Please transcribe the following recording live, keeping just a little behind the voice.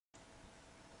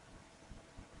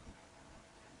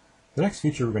The next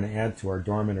feature we're going to add to our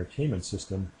dorm entertainment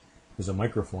system is a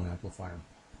microphone amplifier.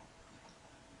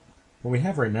 What we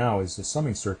have right now is a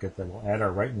summing circuit that will add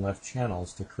our right and left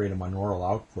channels to create a monaural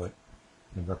output,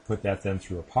 and we'll put that then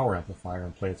through a power amplifier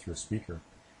and play it through a speaker.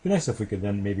 It'd be nice if we could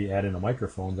then maybe add in a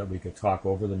microphone that we could talk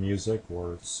over the music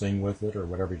or sing with it or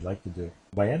whatever you'd like to do.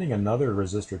 By adding another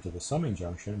resistor to the summing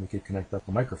junction, we could connect up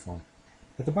a microphone.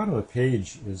 At the bottom of the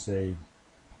page is a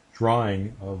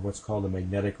drawing of what's called a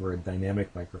magnetic or a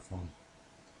dynamic microphone.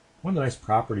 One of the nice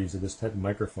properties of this type of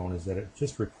microphone is that it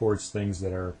just records things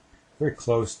that are very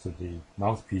close to the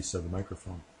mouthpiece of the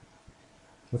microphone.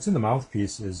 What's in the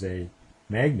mouthpiece is a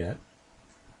magnet,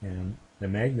 and the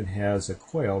magnet has a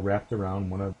coil wrapped around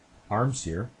one of the arms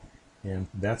here, and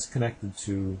that's connected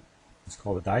to what's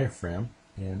called a diaphragm.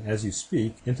 And as you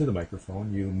speak into the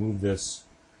microphone, you move this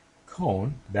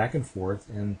cone back and forth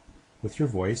and with your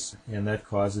voice, and that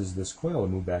causes this coil to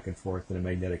move back and forth in a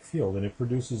magnetic field, and it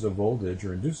produces a voltage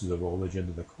or induces a voltage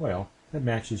into the coil that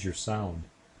matches your sound.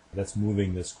 That's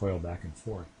moving this coil back and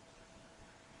forth.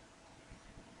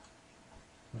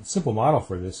 A simple model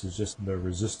for this is just the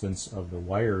resistance of the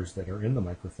wires that are in the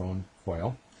microphone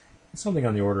coil. It's something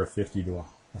on the order of 50 to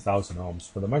 1,000 ohms.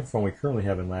 For the microphone we currently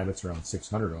have in lab, it's around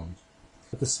 600 ohms.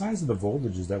 But the size of the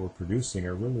voltages that we're producing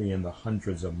are really in the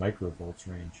hundreds of microvolts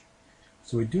range.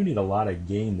 So we do need a lot of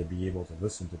gain to be able to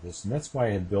listen to this, and that's why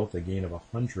I had built a gain of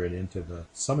 100 into the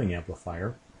summing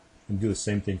amplifier, and do the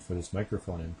same thing for this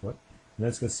microphone input. And then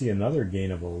it's going to see another gain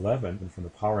of 11 from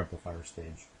the power amplifier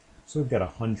stage. So we've got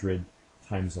 100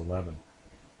 times 11.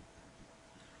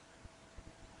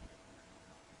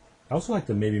 I also like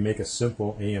to maybe make a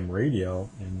simple AM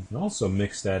radio and also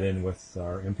mix that in with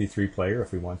our MP3 player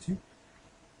if we want to,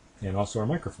 and also our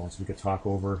microphone so we could talk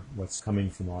over what's coming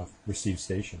from our received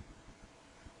station.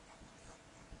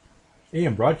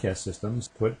 AM broadcast systems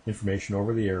put information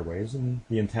over the airwaves, and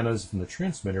the antennas from the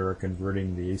transmitter are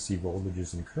converting the AC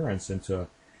voltages and currents into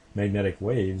magnetic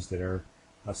waves that are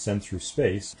sent through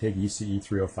space. Take ECE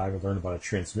 305 and learn about a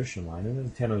transmission line, and an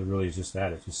antenna really is just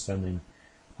that. It's just sending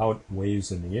out waves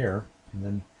in the air, and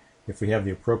then if we have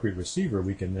the appropriate receiver,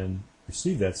 we can then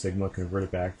receive that signal and convert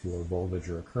it back to a voltage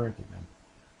or a current again.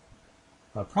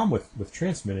 A problem with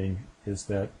transmitting is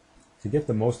that to get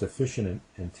the most efficient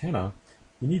antenna,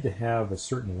 you need to have a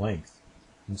certain length.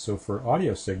 And so for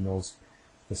audio signals,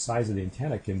 the size of the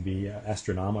antenna can be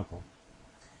astronomical.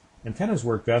 Antennas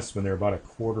work best when they're about a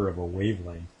quarter of a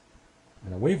wavelength.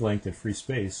 And a wavelength in free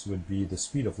space would be the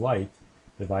speed of light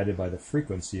divided by the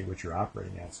frequency at which you're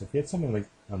operating at. So if you had something like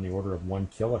on the order of 1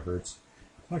 kilohertz,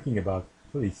 talking about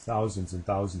really thousands and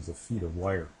thousands of feet of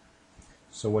wire.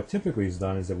 So what typically is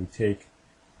done is that we take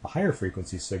a higher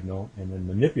frequency signal and then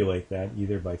manipulate that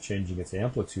either by changing its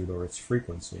amplitude or its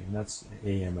frequency, and that's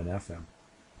AM and FM.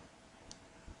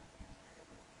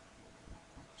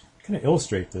 To kind of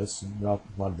illustrate this without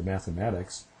a lot of the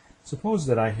mathematics, suppose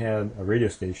that I had a radio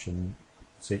station,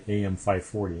 say AM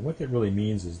 540, and what that really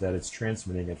means is that it's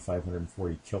transmitting at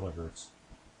 540 kilohertz.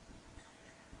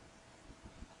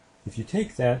 If you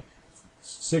take that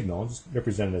signal, just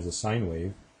represented as a sine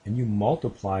wave, and you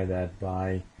multiply that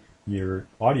by your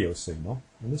audio signal,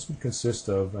 and this would consist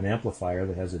of an amplifier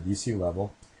that has a DC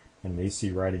level and an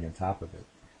AC writing on top of it.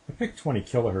 I picked 20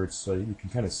 kilohertz so you can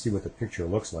kind of see what the picture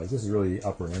looks like. This is really the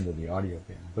upper end of the audio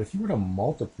band. But if you were to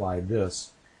multiply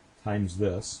this times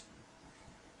this,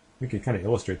 we could kind of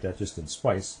illustrate that just in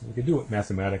SPICE. We could do it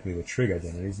mathematically with trig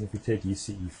identities, and if you take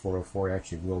ECE 404,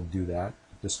 actually we'll do that,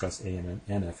 discuss AM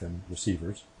and FM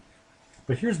receivers.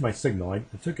 But here's my signal. I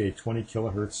took a 20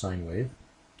 kilohertz sine wave,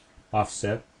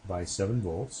 offset by 7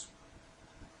 volts,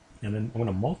 and then I'm going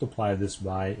to multiply this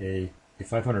by a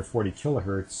 540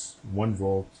 kilohertz 1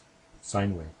 volt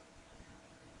sine wave.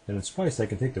 And in SPICE I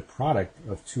can take the product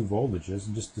of two voltages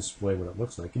and just display what it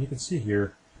looks like. And you can see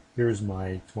here, here's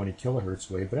my 20 kilohertz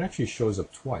wave, but it actually shows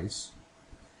up twice.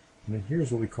 And then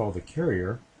here's what we call the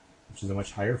carrier, which is a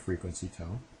much higher frequency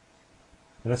tone.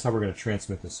 And that's how we're going to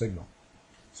transmit the signal.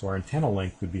 So our antenna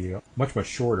length would be much, much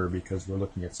shorter because we're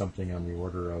looking at something on the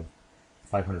order of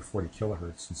 540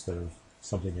 kilohertz instead of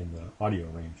something in the audio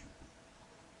range.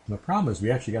 And the problem is we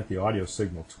actually got the audio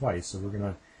signal twice, so we're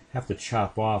going to have to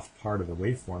chop off part of the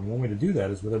waveform. One way to do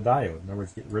that is with a diode. In other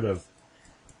words, get rid of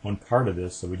one part of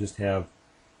this so we just have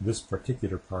this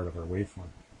particular part of our waveform.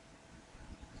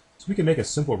 So we can make a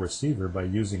simple receiver by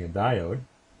using a diode,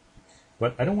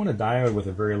 but I don't want a diode with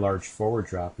a very large forward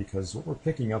drop because what we're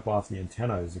picking up off the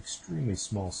antenna is extremely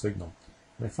small signal.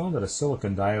 And I found that a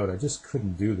silicon diode, I just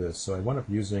couldn't do this, so I wound up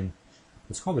using,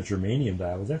 it's called a germanium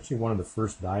diode. It was actually one of the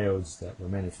first diodes that were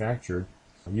manufactured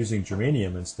using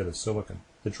germanium instead of silicon.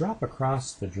 The drop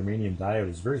across the germanium diode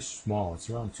is very small. It's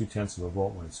around 0.2 of a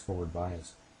volt when it's forward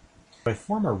biased. If I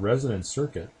form a resonant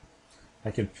circuit,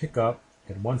 I can pick up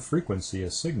at one frequency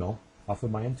a signal off of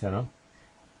my antenna,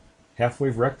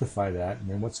 half-wave rectify that, and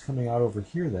then what's coming out over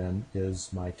here then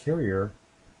is my carrier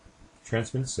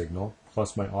transmitted signal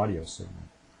plus my audio signal.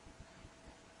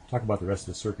 I'll talk about the rest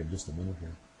of the circuit in just a minute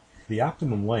here. The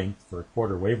optimum length for a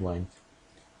quarter wavelength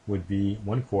would be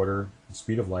 1/4 the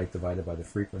speed of light divided by the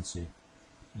frequency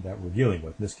that we're dealing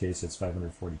with. In this case, it's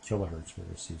 540 kilohertz for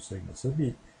the received signal. So it'd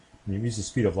be, when you use the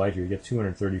speed of light here, you get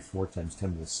 234 times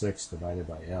 10 to the 6th divided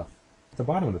by f. At the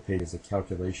bottom of the page is a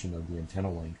calculation of the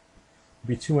antenna length. It would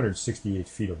be 268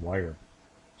 feet of wire.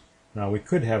 Now, we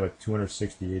could have a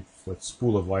 268-foot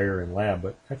spool of wire in lab,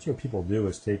 but actually what people do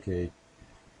is take a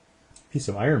piece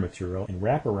of iron material and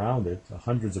wrap around it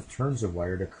hundreds of turns of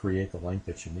wire to create the length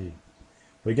that you need.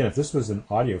 But again, if this was an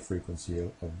audio frequency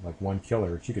of like 1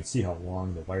 kilohertz, you could see how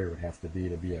long the wire would have to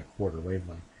be a quarter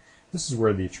wavelength. This is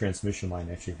where the transmission line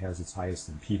actually has its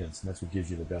highest impedance, and that's what gives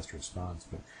you the best response.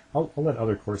 But I'll let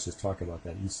other courses talk about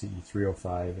that, ECE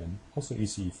 305 and also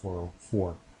ECE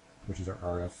 404, which is our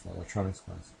RF electronics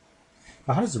class.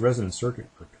 Now, how does the resonant circuit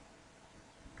work?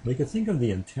 We could think of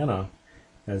the antenna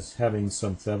as having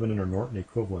some Thevenin or Norton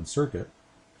equivalent circuit,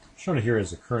 shown here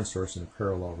as a current source and a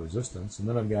parallel resistance, and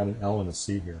then I've got an L and a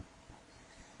C here.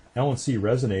 L and C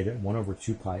resonate at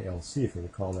 1/2 pi LC, if you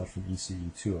recall that from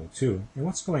ECE 202. And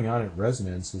what's going on at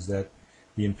resonance is that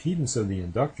the impedance of the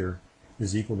inductor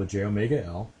is equal to j omega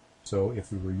L. So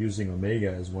if we were using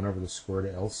omega as 1/square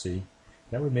to LC,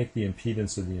 that would make the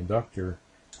impedance of the inductor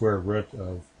square root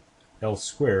of L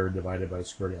squared divided by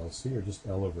square root of LC, or just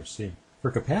L over C.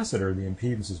 For capacitor, the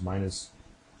impedance is minus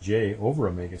j over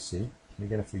omega C. And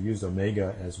again, if we used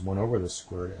omega as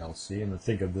 1/square root of LC, and then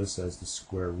think of this as the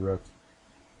square root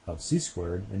of C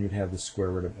squared, then you'd have the square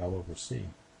root of L over C.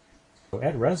 So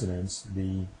at resonance,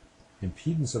 the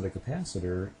impedance of the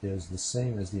capacitor is the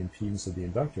same as the impedance of the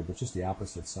inductor, but just the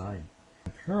opposite sign.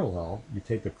 In parallel, you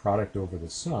take the product over the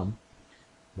sum,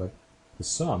 but the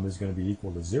sum is going to be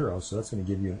equal to 0, so that's going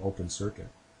to give you an open circuit.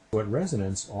 So at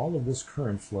resonance, all of this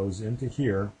current flows into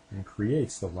here and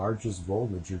creates the largest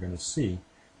voltage you're going to see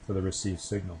for the received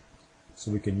signal.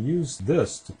 So we can use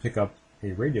this to pick up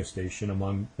a radio station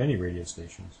among many radio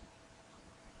stations.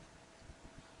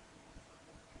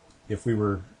 If we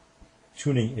were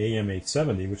tuning AM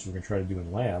 870, which we're going to try to do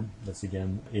in lab, that's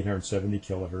again 870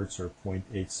 kilohertz or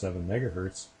 0.87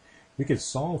 megahertz, we could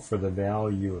solve for the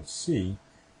value of C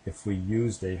if we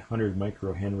used a 100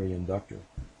 microhenry inductor.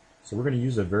 So we're going to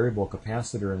use a variable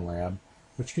capacitor in lab,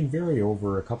 which can vary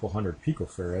over a couple hundred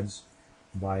picofarads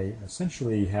by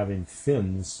essentially having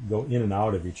fins go in and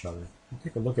out of each other. You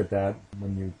take a look at that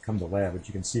when you come to lab, but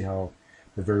you can see how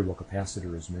the variable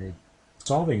capacitor is made.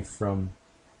 Solving from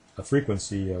a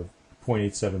frequency of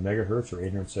 0.87 megahertz or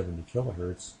 870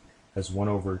 kilohertz as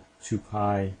 1/2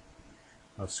 pi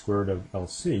of square root of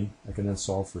LC, I can then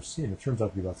solve for C, and it turns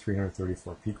out to be about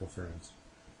 334 picofarads.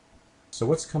 So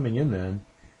what's coming in then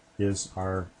is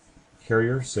our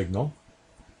carrier signal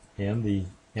and the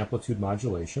amplitude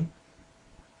modulation.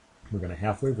 We're going to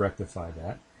half-wave rectify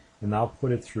that, and now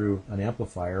put it through an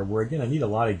amplifier where, again, I need a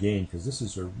lot of gain because this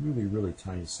is a really, really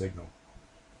tiny signal.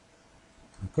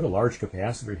 I put a large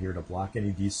capacitor here to block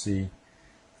any DC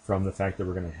from the fact that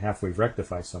we're going to half-wave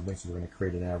rectify something, so we're going to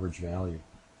create an average value.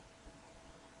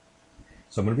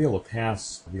 So I'm going to be able to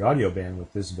pass the audio band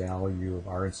with this value of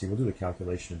R and C. We'll do the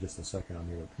calculation in just a second on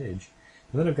the other page.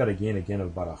 And then I've got a gain again of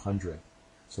about 100.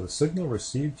 So the signal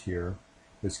received here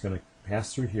is going to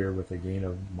pass through here with a gain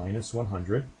of minus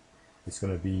 100. It's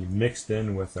going to be mixed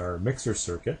in with our mixer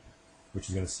circuit, which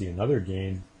is going to see another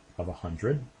gain of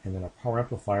 100. And then our power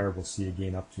amplifier will see a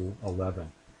gain up to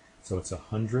 11. So it's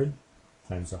 100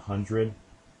 times 100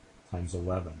 times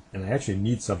 11. And I actually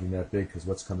need something that big because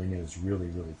what's coming in is really,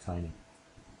 really tiny.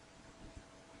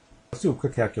 Let's do a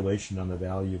quick calculation on the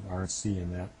value of R and C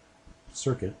in that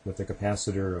circuit with a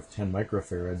capacitor of 10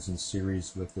 microfarads in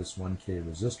series with this 1K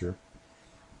resistor.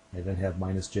 I then have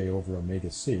minus j over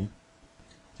omega C.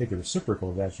 Take the reciprocal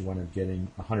of that, you wind up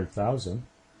getting 100,000.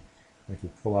 If you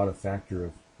pull out a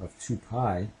factor of 2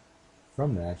 pi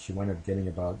from that, you wind up getting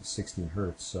about 16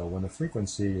 hertz. So when the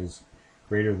frequency is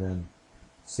greater than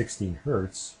 16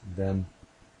 hertz, then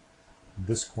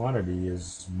this quantity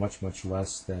is much, much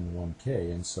less than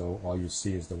 1K, and so all you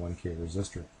see is the 1K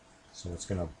resistor. So it's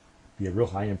going to be a real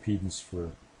high impedance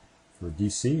for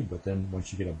DC, but then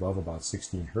once you get above about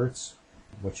 16 hertz,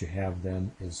 what you have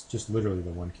then is just literally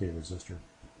the 1K resistor.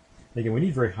 Again, we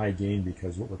need very high gain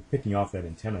because what we're picking off that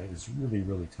antenna is really,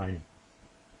 really tiny.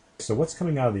 So what's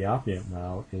coming out of the op amp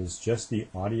now is just the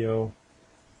audio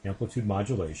amplitude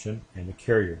modulation, and the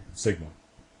carrier signal.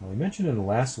 Now, we mentioned in the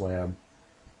last lab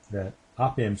that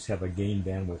op-amps have a gain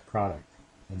bandwidth product.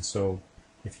 And so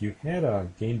if you had a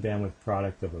gain bandwidth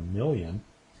product of 1,000,000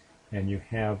 and you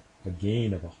have a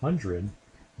gain of 100,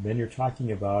 then you're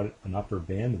talking about an upper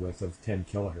bandwidth of 10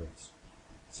 kilohertz.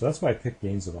 So that's why I picked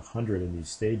gains of 100 in these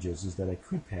stages, is that I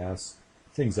could pass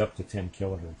things up to 10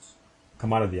 kilohertz.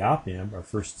 Come out of the op-amp, our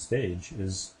first stage,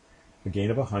 is a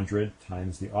gain of 100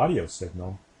 times the audio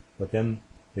signal, but then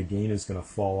the gain is going to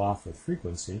fall off with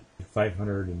frequency. The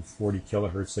 540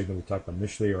 kilohertz signal we talked about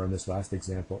initially, or in this last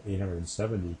example,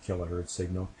 870 kilohertz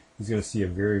signal, is going to see a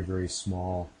very, very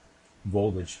small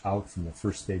voltage out from the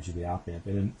first stage of the op-amp,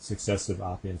 and in successive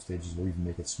op-amp stages we'll even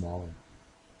make it smaller.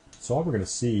 So all we're going to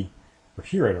see, or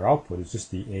hear at our output, is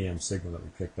just the AM signal that we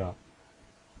picked up.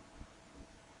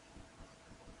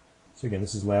 So again,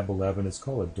 this is Lab 11. It's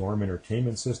called a dorm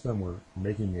entertainment system. We're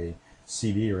making a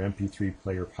CD or MP3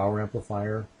 player power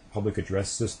amplifier, public address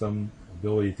system,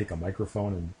 ability to take a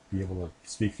microphone and be able to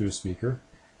speak through a speaker,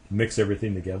 mix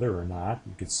everything together or not.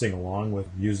 You could sing along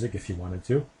with music if you wanted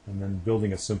to, and then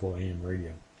building a simple AM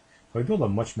radio. But we built a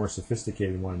much more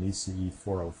sophisticated one in ECE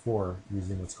 404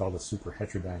 using what's called a super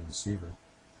heterodyne receiver.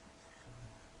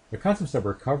 The concepts that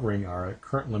we're covering are a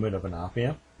current limit of an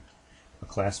op-amp, a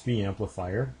Class B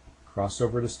amplifier,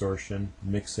 crossover distortion,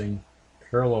 mixing,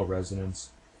 parallel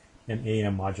resonance, and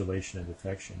AM modulation and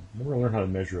detection. And we're going to learn how to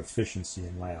measure efficiency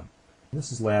in lab.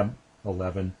 This is Lab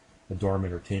 11, the dorm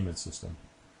entertainment system.